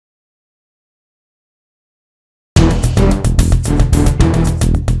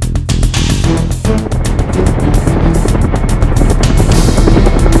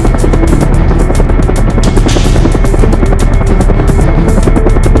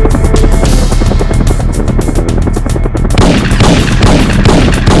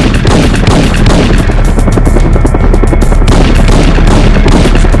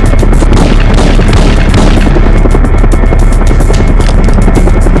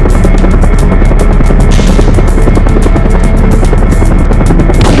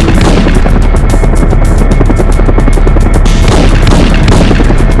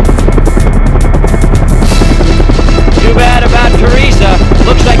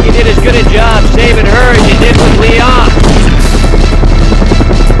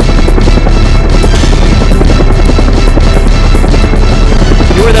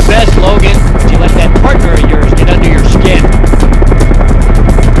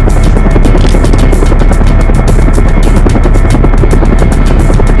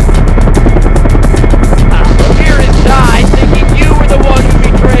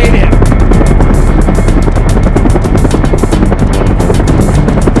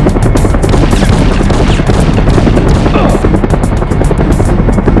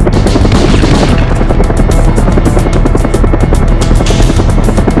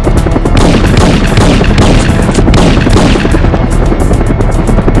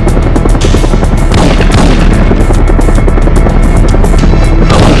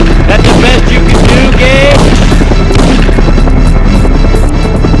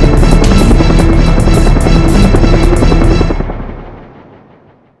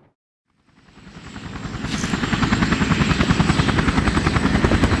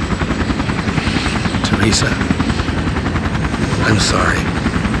Lisa, I'm sorry.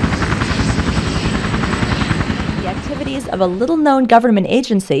 The activities of a little-known government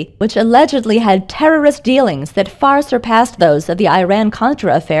agency which allegedly had terrorist dealings that far surpassed those of the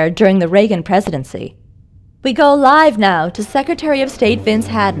Iran-Contra affair during the Reagan presidency. We go live now to Secretary of State Vince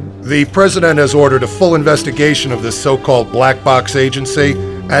Hadden. The President has ordered a full investigation of this so-called black box agency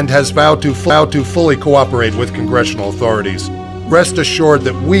and has vowed to fully cooperate with congressional authorities. Rest assured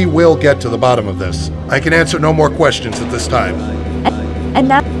that we will get to the bottom of this. I can answer no more questions at this time. And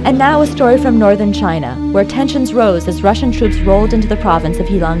now a story from northern China, where tensions rose as Russian troops rolled into the province of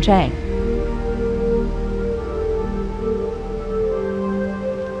Heilongjiang.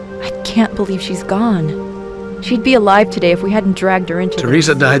 I can't believe she's gone. She'd be alive today if we hadn't dragged her into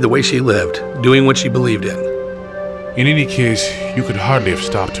Teresa died the way she lived, doing what she believed in. In any case, you could hardly have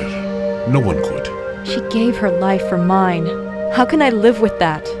stopped her. No one could. She gave her life for mine. How can I live with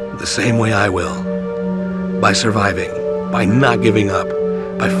that? The same way I will. By surviving, by not giving up,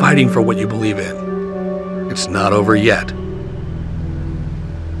 by fighting for what you believe in. It's not over yet.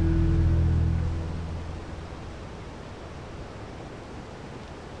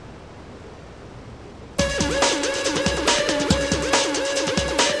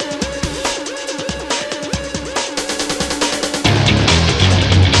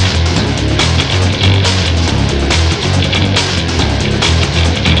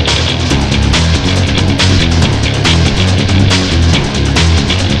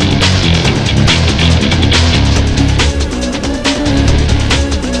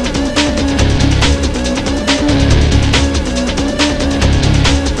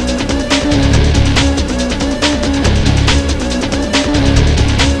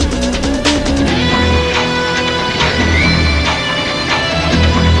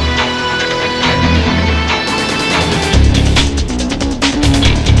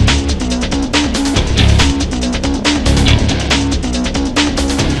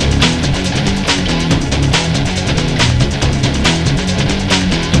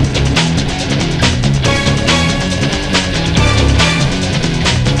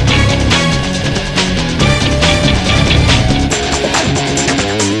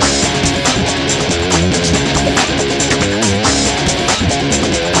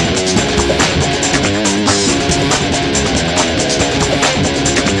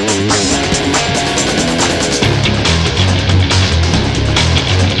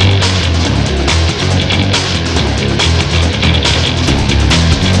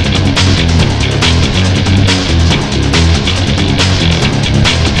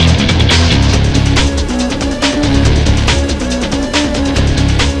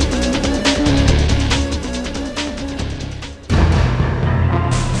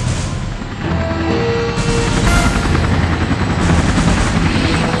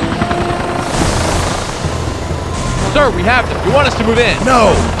 Sir, we have them. You want us to move in?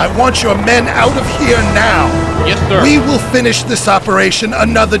 No! I want your men out of here now! Yes, sir. We will finish this operation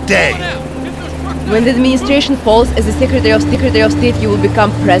another day! When the administration falls, as the Secretary of State, you will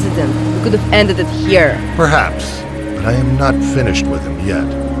become president. We could have ended it here. Perhaps, but I am not finished with him yet.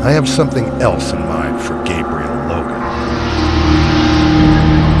 I have something else in mind for Gabriel.